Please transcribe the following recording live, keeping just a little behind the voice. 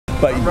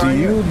But do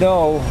you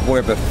know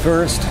where it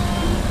first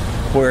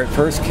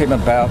came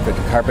about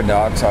that carbon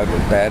dioxide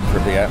was bad for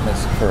the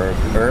atmosphere,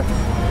 for Earth?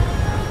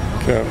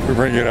 Okay,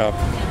 bring it up.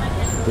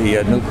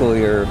 The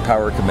Nuclear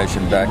Power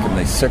Commission back in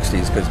the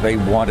 60s, because they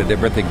wanted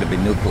everything to be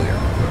nuclear.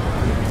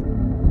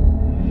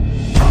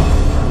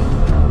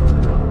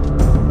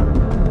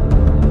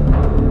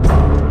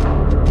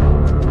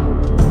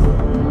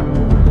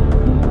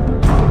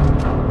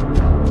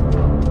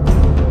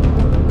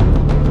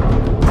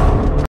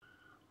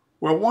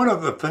 Well, one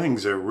of the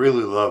things I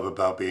really love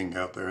about being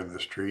out there in the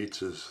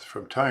streets is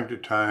from time to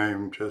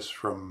time, just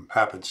from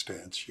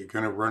happenstance, you're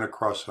going to run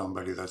across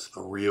somebody that's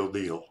the real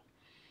deal.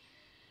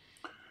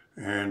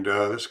 And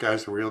this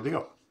guy's the real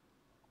deal.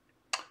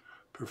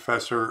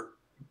 Professor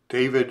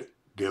David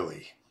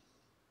Dilley,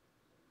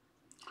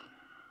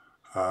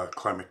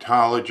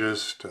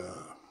 climatologist,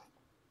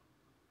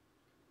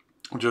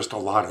 just a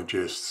lot of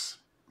gists.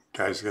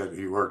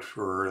 He worked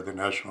for the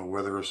National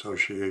Weather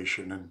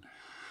Association, and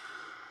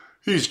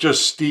he's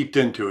just steeped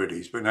into it.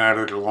 He's been at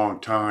it a long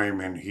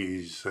time, and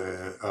he's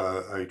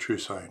a true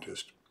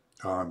scientist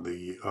on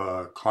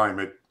the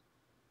climate,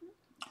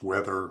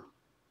 weather,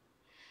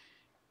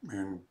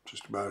 and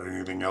just about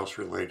anything else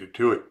related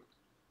to it.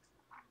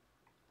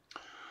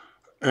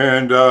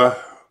 And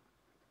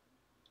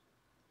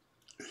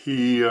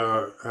he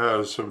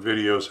has some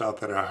videos out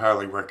that I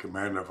highly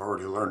recommend. I've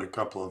already learned a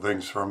couple of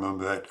things from him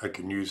that I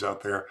can use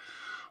out there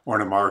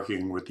when I'm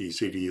arguing with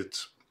these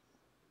idiots.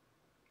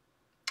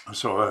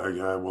 So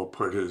I will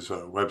put his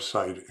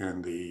website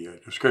in the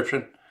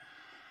description.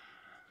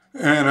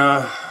 And,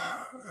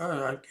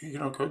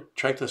 go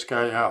check this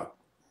guy out.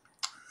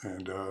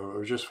 And I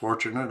was just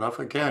fortunate enough,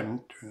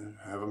 again, to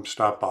have him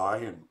stop by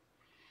and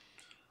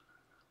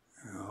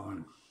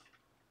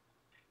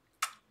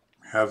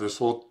have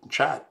this little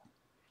chat.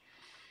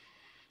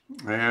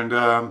 And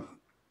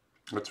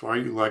that's why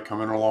you like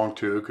coming along,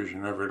 too, because you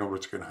never know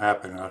what's going to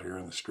happen out here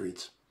in the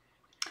streets.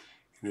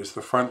 And it's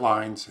the front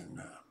lines,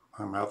 and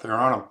I'm out there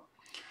on them.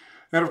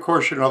 And, of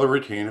course, you know the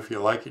routine. If you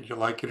like it, you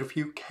like it. If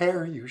you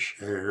care, you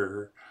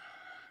share.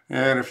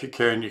 And if you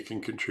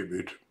can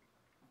contribute.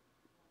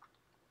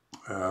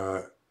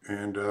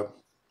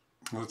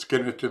 Let's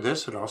get into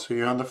this, and I'll see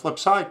you on the flip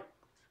side.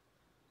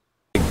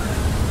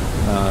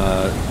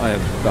 I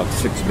have about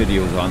 6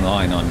 videos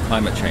online on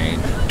climate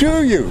change.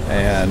 Do you?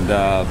 And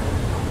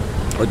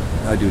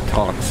I do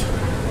talks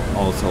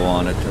also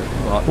on it.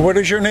 What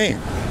is your name?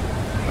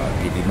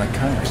 I'll give you my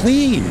card.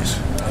 Please.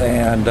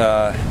 And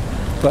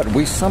but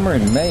we summer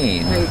in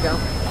Maine. There you go.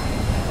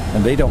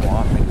 And they don't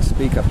want me to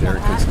speak up there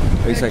because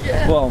they say,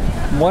 well,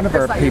 one of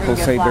our people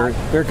say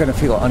they're going to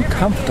feel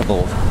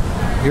uncomfortable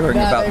hearing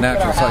about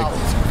natural cycles.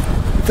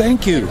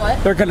 Thank you.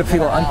 They're going to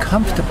feel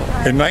uncomfortable.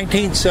 In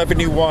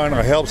 1971,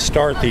 I helped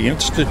start the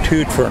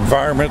Institute for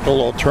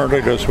Environmental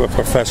Alternatives with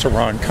Professor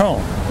Ron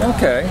Cohn.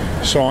 Okay.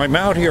 So I'm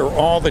out here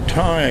all the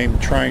time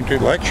trying to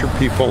lecture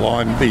people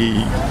on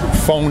the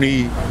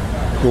phony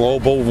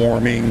global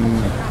warming.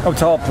 Oh,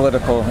 it's all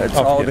political. It's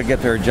all to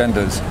get their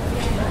agendas.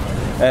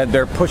 And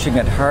they're pushing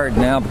it hard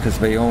now because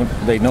they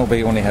know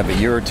they only have a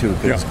year or two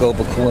because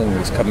global cooling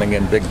is coming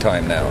in big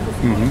time now.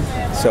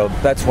 Mm-hmm. So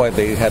that's why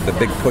they had the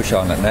big push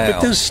on it now. But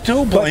they'll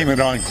still blame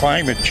it on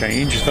climate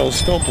change. They'll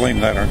still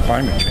blame that on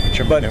climate change.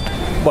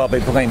 Well, they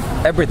blame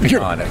everything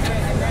on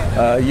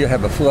it. You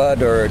have a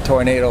flood or a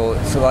tornado,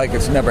 it's like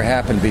it's never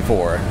happened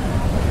before.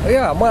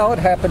 Yeah, well, it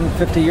happened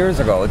 50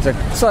 years ago. It's a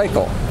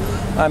cycle.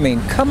 I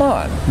mean, come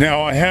on.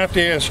 Now, I have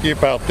to ask you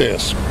about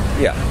this.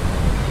 Yeah.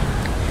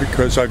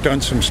 Because I've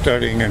done some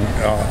studying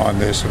on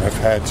this, and I've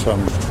had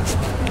some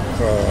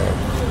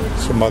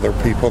other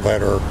people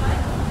that are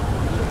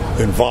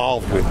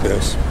involved with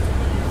this.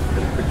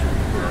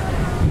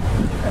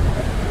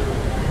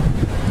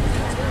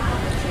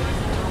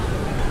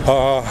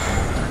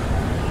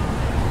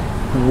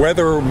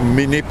 Weather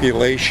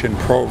manipulation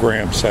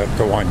programs that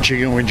go on,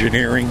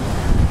 geoengineering.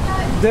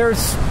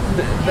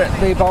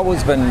 They've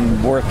always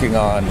been working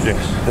on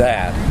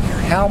that.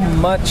 How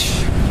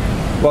much?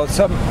 Well,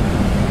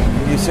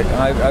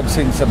 I've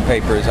seen some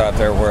papers out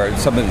there where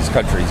some of these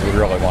countries would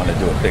really want to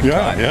do it big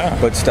time.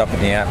 Put stuff in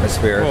the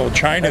atmosphere. Well,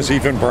 China's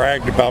even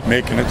bragged about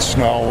making it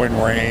snow and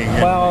rain.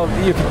 Well,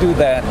 you could do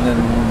that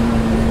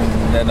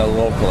in a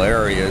local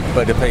area,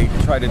 but if they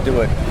try to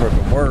do it for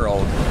the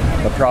world,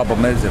 the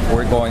problem is if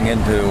we're going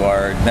into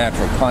our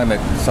natural climate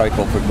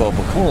cycle for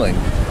global cooling,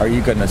 are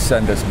you going to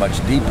send us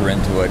much deeper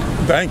into it?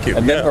 Thank you.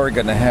 And then we're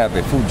going to have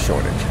a food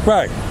shortage.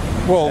 Right.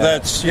 Well,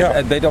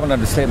 and they don't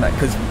understand that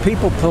because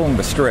people pulling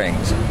the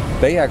strings,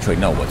 they actually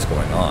know what's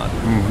going on.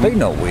 Mm-hmm. They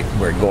know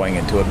we're going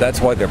into it.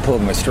 That's why they're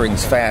pulling the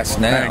strings fast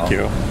now. Thank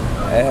you.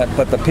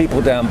 But the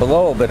people down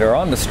below that are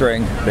on the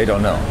string, they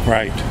don't know.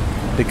 Right.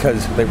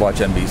 Because they watch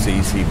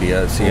NBC,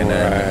 CBS,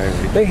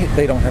 CNN. Right.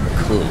 They don't have a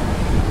clue.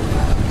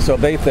 So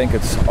they think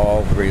it's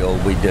all real.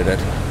 We did it.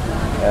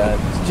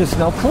 Just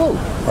no clue.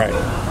 Right.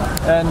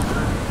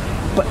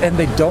 And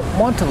they don't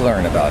want to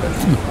learn about it.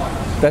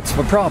 That's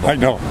the problem. I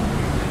know.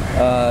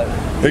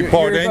 They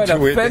bought you're into going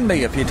to it. offend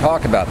me if you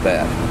talk about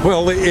that.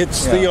 Well,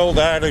 it's the old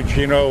adage,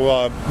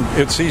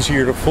 it's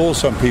easier to fool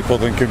some people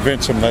than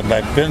convince them that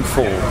they've been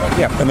fooled.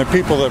 Yeah. And the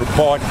people that have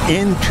bought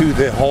into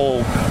the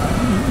whole,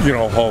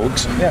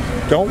 hoax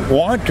don't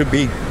want to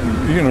be,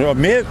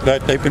 admit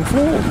that they've been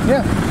fooled.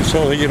 Yeah.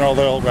 So,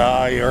 they'll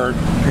die or,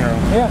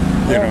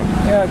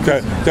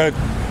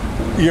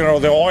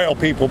 the oil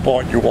people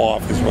bought you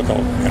off is what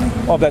they'll,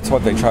 Well, that's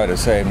what they try to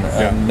say.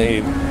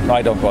 And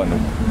I don't go into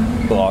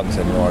blogs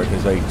anymore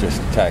because they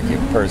just attack you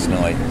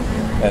personally.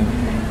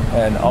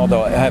 And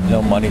although I have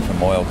no money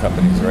from oil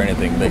companies or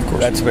anything,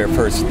 that's their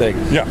first thing.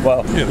 Yeah.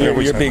 Well,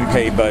 you're being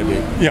paid by me.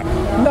 Yeah.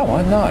 No,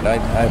 I'm not.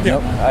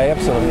 I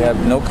absolutely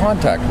have no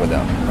contact with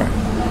them.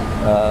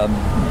 Right.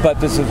 But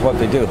this is what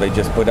they do. They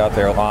just put out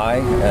their lie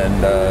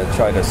and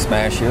try to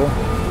smash you.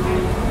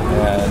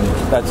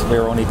 And that's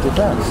their only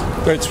defense.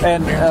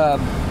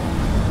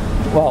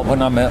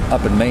 When I'm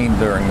up in Maine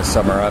during the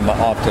summer, I'm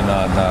often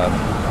on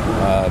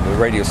the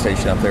radio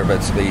station up there, but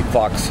it's the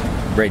Fox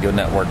radio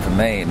network from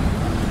Maine.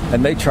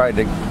 And they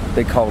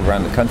call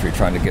around the country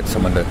trying to get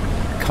someone to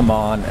come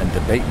on and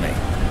debate me.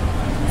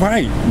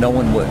 Right. No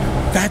one would.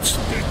 That's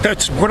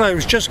what I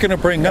was just going to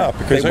bring up.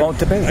 Because they won't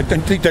debate. I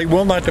think they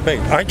will not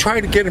debate. I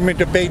try to get them in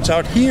debates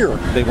out here.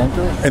 They won't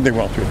do it. And they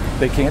won't do it.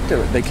 They can't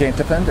do it. They can't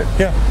defend it.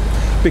 Yeah.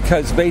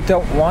 Because they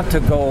don't want to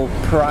go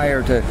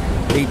prior to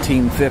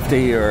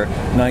 1850 or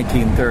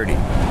 1930.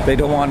 They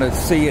don't want to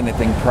see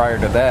anything prior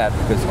to that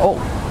because,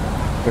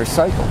 there's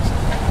cycles.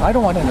 I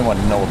don't want anyone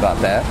to know about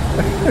that.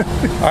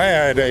 I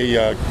had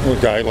a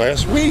guy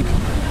last week,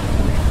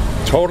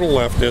 total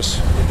leftist,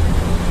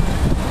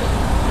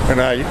 and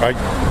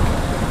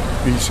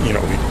he's,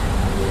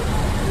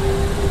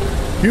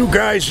 you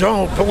guys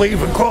don't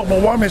believe in global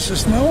warming. I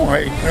says, no,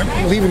 I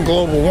believe in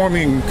global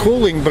warming and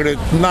cooling, but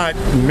it's not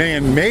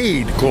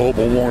man-made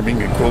global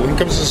warming and cooling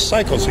because it's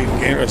cycles.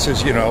 I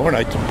says, and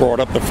I brought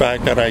up the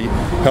fact that I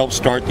helped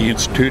start the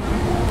institute.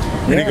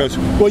 And he goes,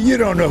 well, you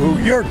don't know who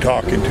you're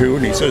talking to.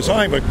 And he says,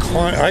 I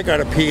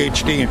got a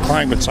PhD in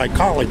climate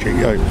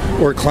psychology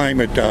or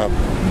climate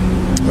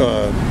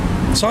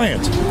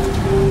science.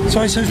 So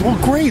I says, well,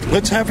 great,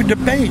 let's have a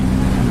debate.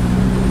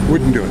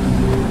 Wouldn't do it.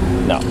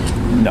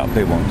 No,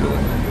 they won't do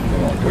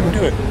it. Wouldn't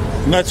do it.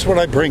 And that's what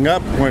I bring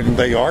up when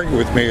they argue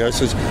with me. I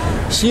says,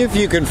 see if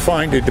you can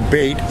find a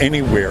debate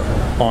anywhere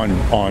on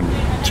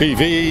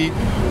TV,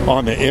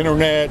 on the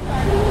internet,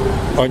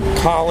 on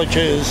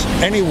colleges,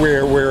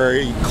 anywhere where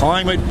a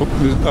climate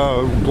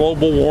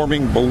global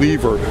warming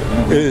believer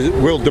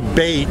will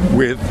debate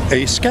with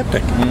a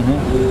skeptic.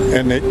 Mm-hmm.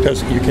 And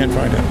you can't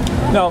find it.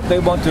 No, they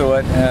won't do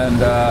it.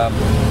 And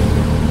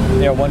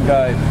one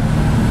guy,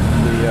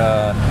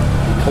 the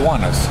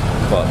Kiwanis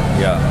Club,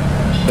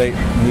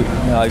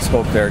 I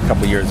spoke there a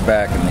couple years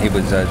back, and he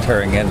was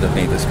tearing into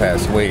me this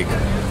past week,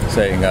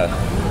 saying,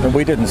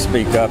 we didn't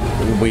speak up.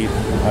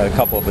 A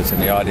couple of us in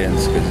the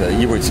audience,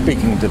 because you were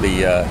speaking to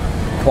the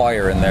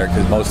choir in there,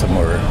 because most of them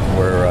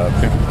were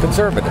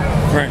conservative.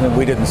 Right. And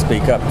we didn't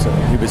speak up, so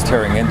he was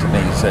tearing into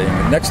me, saying,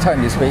 next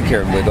time you speak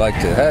here, and we'd like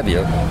to have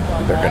you,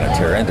 they're going to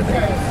tear into me.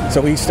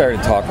 So he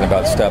started talking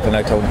about stuff, and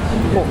I told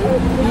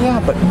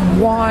him, but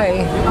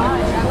why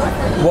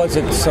was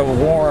it so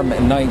warm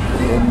in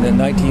the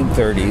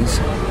 1930s,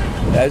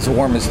 as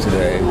warm as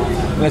today,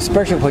 and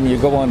especially when you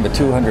go on the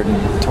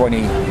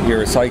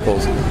 220-year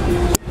cycles?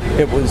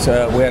 It was,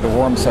 we had a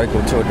warm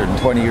cycle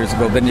 220 years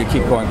ago, then you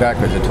keep going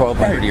backwards, a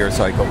 1,200-year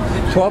cycle.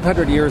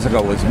 1,200 years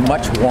ago was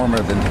much warmer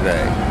than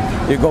today.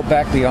 You go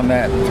back beyond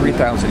that,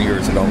 3,000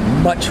 years ago,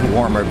 much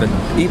warmer than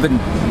even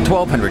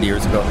 1,200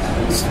 years ago.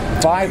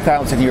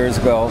 5,000 years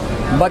ago,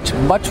 much,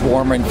 much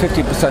warmer and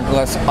 50%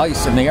 less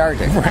ice in the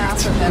Arctic. Right.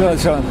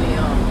 So,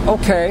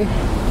 okay,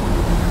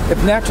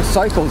 if natural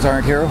cycles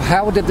aren't here,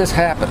 how did this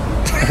happen?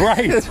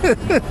 Right.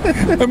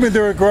 I mean, they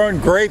were growing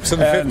grapes in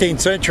the 15th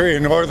century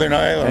in Northern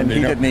Ireland. And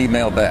he didn't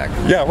email back.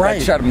 Yeah, right.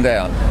 That shut him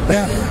down.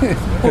 Yeah.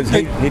 Because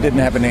he didn't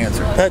have an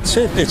answer. That's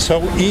it. It's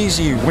so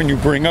easy when you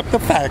bring up the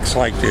facts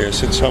like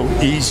this. It's so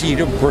easy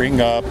to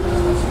bring up,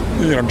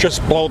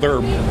 just blow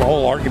their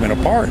whole argument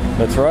apart.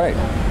 That's right.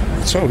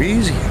 It's so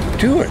easy to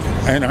do it.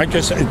 And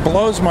it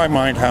blows my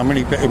mind how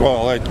many,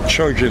 it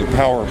shows you the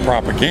power of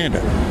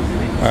propaganda.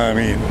 I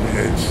mean,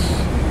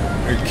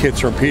 it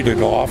gets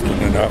repeated often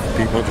enough,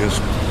 people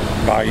just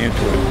buy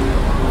into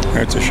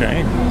it. It's a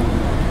shame.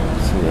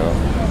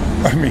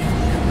 I mean,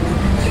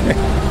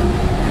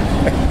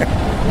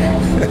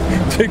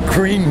 the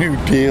Green New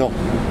Deal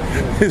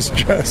is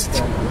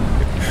just,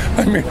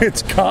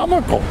 it's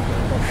comical.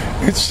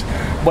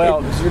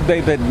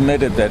 They've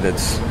admitted that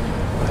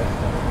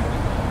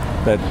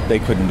that they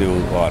couldn't do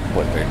what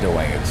they're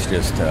doing. It's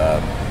just,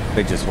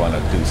 they just want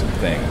to do some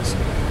things.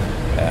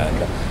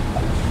 And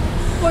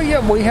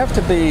we have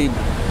to be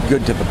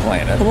good to the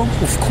planet. Well,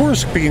 of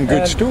course, being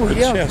good stewards,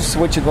 yes.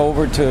 Switching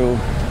over to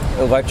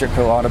electric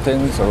for a lot of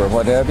things or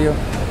what have you,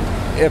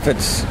 if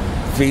it's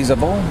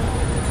feasible,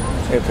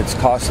 if it's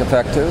cost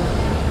effective,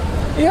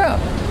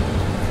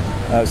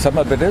 some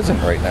of it isn't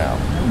right now.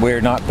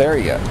 We're not there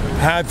yet.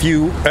 Have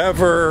you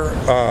ever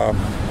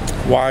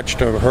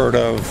watched or heard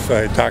of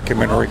a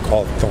documentary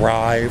called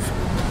Thrive?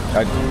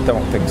 I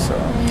don't think so.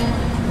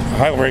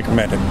 Highly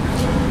recommend it.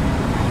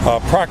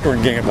 Procter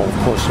 & Gamble, of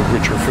course, of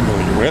which you're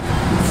familiar with.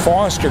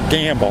 Foster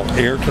Gamble,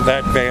 heir to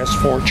that vast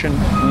fortune,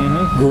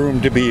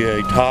 groomed to be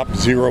a top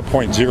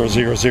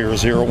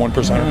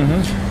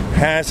 0.00001%,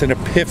 has an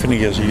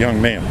epiphany as a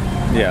young man.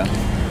 Yeah.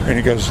 And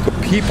he goes, the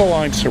people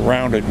I'm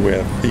surrounded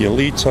with, the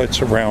elites that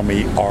surround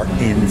me, are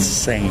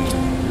insane.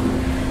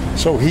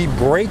 So he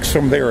breaks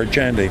from their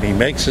agenda and he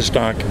makes this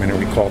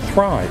documentary called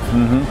Thrive.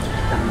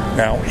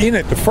 Now, in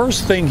it, the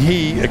first thing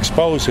he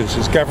exposes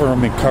is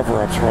government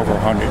cover-ups for over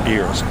 100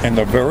 years. And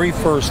the very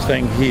first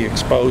thing he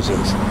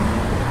exposes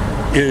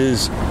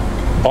is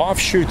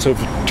offshoots of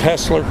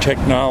Tesla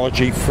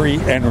technology, free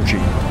energy,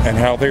 and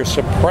how they're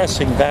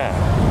suppressing that.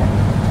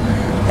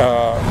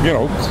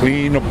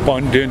 Clean,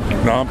 abundant,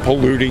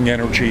 non-polluting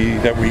energy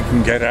that we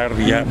can get out of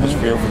the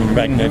atmosphere from the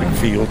magnetic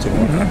fields and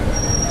whatnot.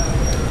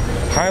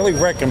 Highly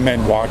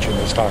recommend watching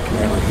this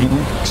documentary. He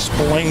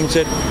explains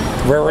it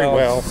very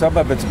well. Some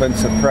of it's been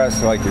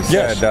suppressed, like you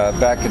said. Yes.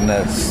 Back in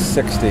the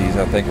 60s,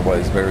 I think it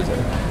was, there was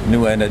a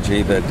new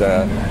energy that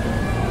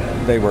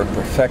they were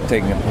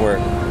perfecting where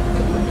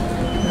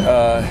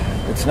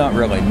it's not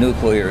really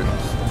nuclear,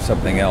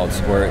 something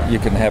else, where you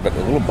can have it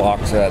a little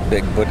box that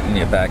big, put in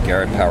your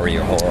backyard, power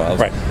your whole house.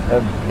 Right.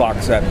 A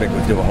box that big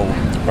would do a whole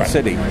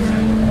city.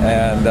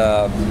 And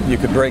you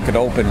could break it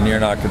open and you're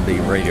not going to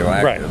be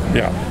radioactive. Right,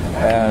 yeah.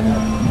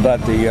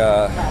 But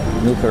the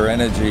Nuclear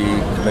Energy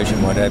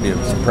Commission, what have you,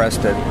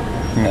 suppressed it,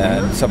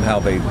 and somehow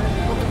they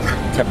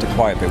kept it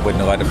quiet. They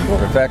wouldn't let it be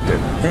perfected.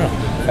 Yeah.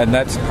 And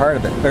that's part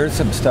of it. There's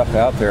some stuff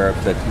out there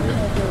that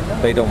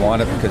they don't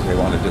want it because they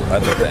want to do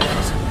other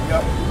things.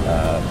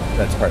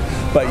 That's part.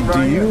 But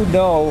do you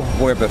know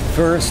where it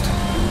first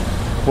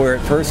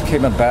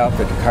came about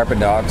that carbon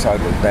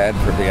dioxide was bad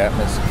for the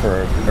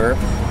atmosphere, for Earth?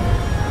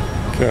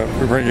 Okay,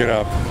 we bring it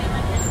up.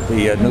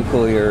 The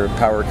Nuclear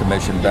Power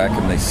Commission back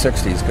in the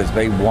 60s, because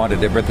they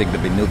wanted everything to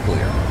be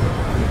nuclear.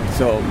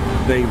 So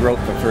they wrote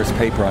the first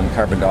paper on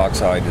carbon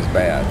dioxide is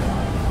bad.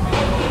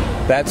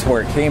 That's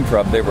where it came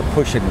from. They were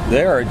pushing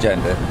their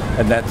agenda,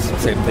 and that's the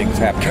same thing's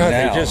happening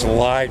now. They just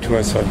lied to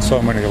us on so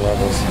many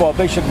levels. Well,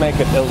 they should make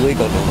it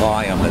illegal to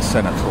lie on the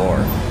Senate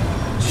floor.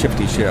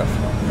 Shifty shift.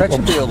 That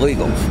should be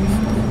illegal.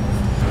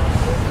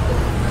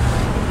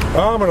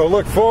 I'm going to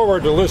look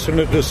forward to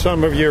listening to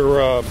some of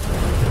your...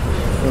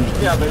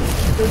 Yeah, there's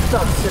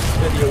about 6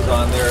 videos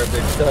on there.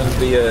 They've done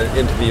via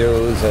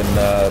interviews, and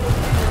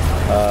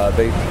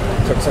they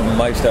took some of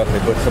my stuff. They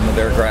put some of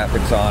their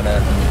graphics on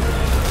it,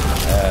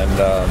 and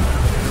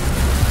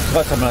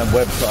plus on my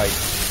website,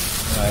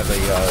 I have a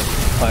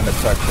climate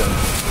section.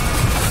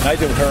 And I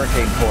do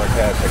hurricane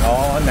forecasting,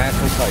 all on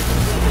natural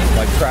cycles.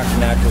 I track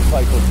natural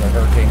cycles and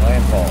hurricane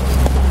landfalls.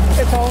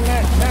 It's all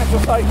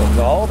natural cycles,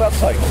 all about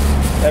cycles,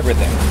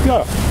 everything.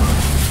 Yeah,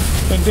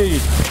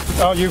 indeed.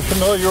 Are you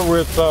familiar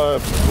with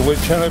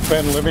Lieutenant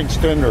Ben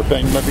Livingston, or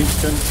Ben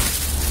Livingston?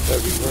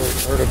 Have you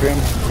heard of him?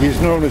 He's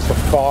known as the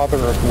father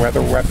of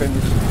weather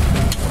weapons.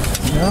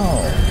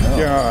 No.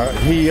 Yeah,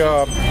 he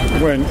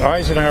when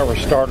Eisenhower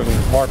started the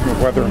Department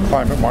of Weather and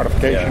Climate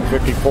Modification in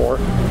 '54,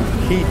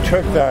 he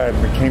took that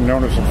and became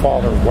known as the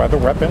father of weather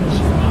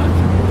weapons,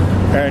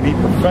 and he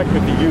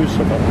perfected the use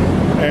of them.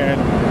 And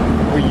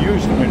we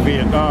used them in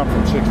Vietnam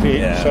from '68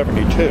 to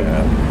 '72.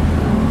 Yeah.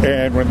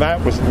 And when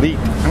that was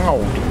leaked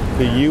out,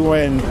 the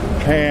UN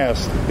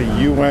passed the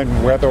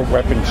UN Weather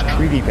Weapons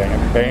Treaty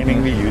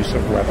banning the use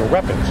of weather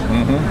weapons.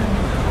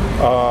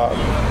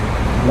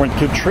 When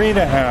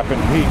Katrina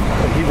happened, he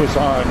was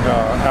on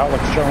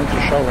Alex Jones'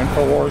 show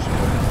InfoWars,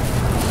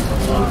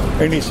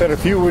 and he said,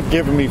 if you would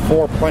give me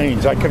 4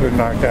 planes, I could have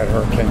knocked that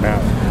hurricane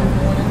out.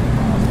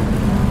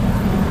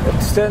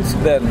 Since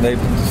then, they've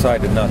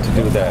decided not to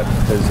do that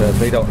because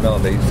they don't know.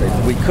 They say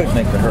we could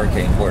make the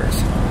hurricane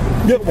worse.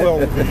 Yeah, well,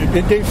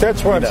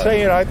 that's what I'm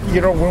saying.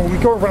 When we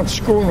go around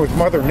screwing with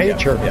Mother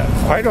Nature,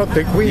 I don't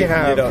think we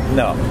have.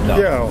 No.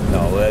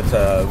 That's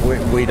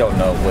we don't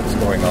know what's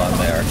going on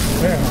there.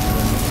 Yeah.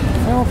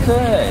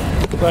 Okay.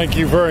 Thank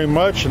you very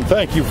much, and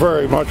thank you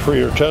very much for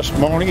your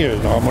testimony.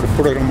 And I'm going to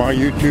put it on my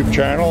YouTube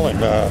channel,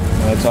 and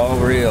it's all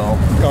real.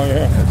 Oh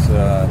yeah. It's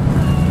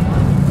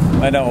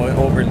I know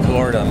over in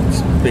Florida, I'm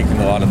speaking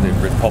to a lot of the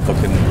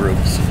Republican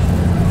groups,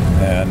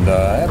 and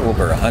I had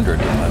over 100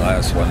 in my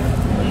last one.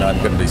 And I'm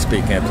going to be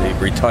speaking at the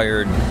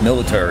retired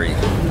military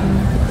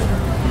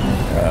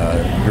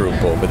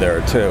group over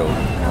there too.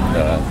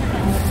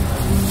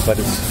 But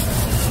it's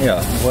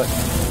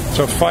It's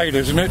a fight,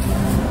 isn't it?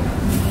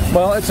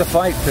 Well, it's a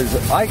fight because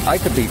I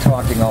could be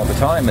talking all the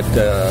time at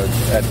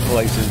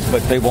places,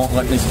 but they won't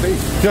let me speak.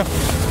 Yeah.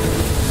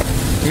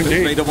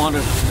 Indeed. They don't want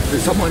to.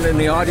 There's someone in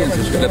the audience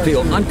who's going to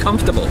feel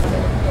uncomfortable.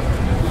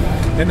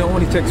 And it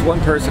only takes one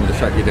person to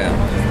shut you down.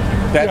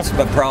 That's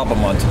the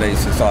problem on today's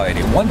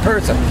society. One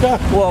person. Yeah.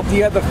 Well,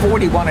 the other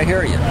 40 want to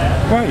hear you.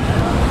 Right.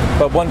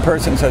 But one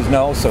person says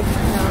no, so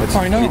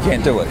I know. You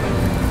can't do it.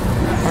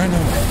 I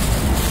know.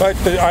 But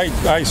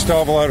I still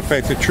have a lot of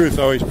faith. The truth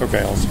always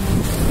prevails.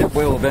 It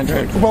will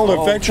eventually.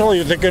 Well,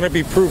 eventually they're going to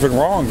be proven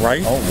wrong,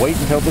 right? Oh, wait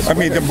until this. I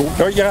mean,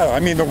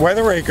 the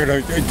weather ain't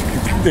going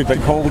to. The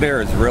cold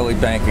air is really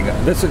banking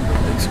up.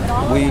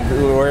 We've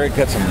already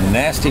got some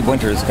nasty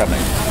winters coming.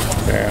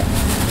 Yeah.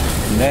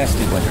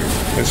 Nasty winters.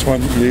 This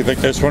one, you think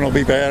this one will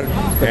be bad?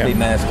 It'll be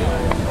nasty.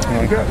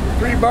 You got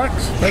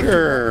 $3?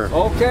 Sure.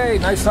 Okay,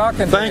 nice talking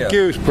to you. Thank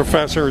you,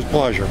 Professor. It's a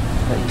pleasure.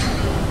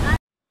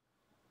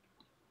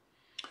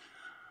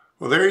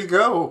 Well, there you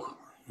go.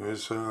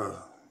 There's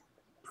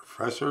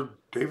Professor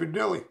David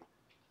Dilley.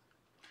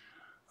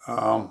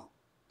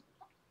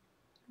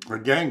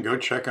 Again, go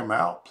check him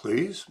out,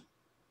 please.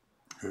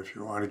 If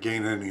you want to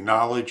gain any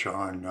knowledge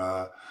on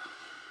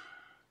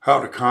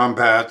how to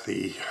combat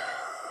the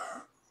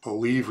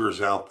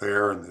believers out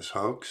there in this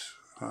hoax,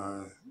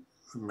 the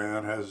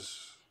man has,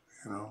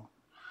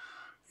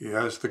 he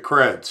has the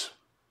creds.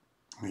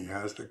 He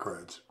has the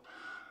creds.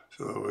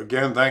 So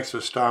again, thanks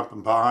for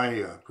stopping by.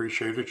 I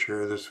appreciate it.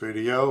 Share this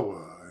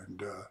video.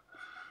 And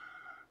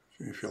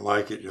if you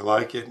like it, you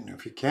like it. And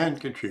if you can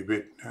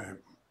contribute,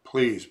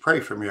 please pray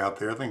for me out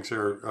there. Things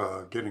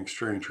are getting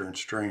stranger and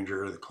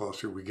stranger the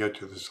closer we get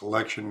to this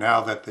election.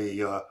 Now that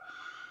the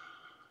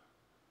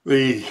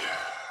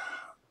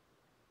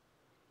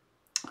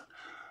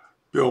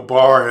Bill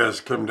Barr has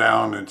come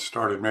down and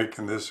started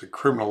making this a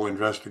criminal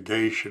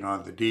investigation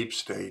on the deep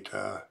state,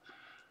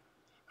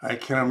 I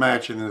can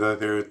imagine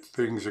that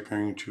things are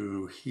going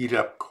to heat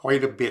up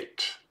quite a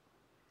bit.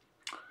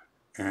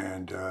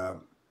 And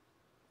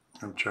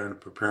I'm trying to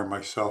prepare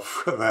myself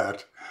for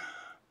that.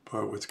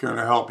 But what's going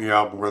to help me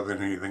out more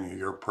than anything are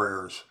your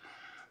prayers.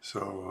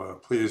 So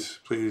please,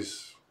 put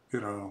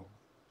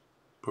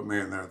me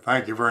in there.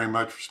 Thank you very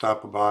much for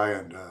stopping by,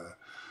 and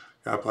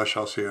God bless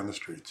you. I'll see you on the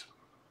streets.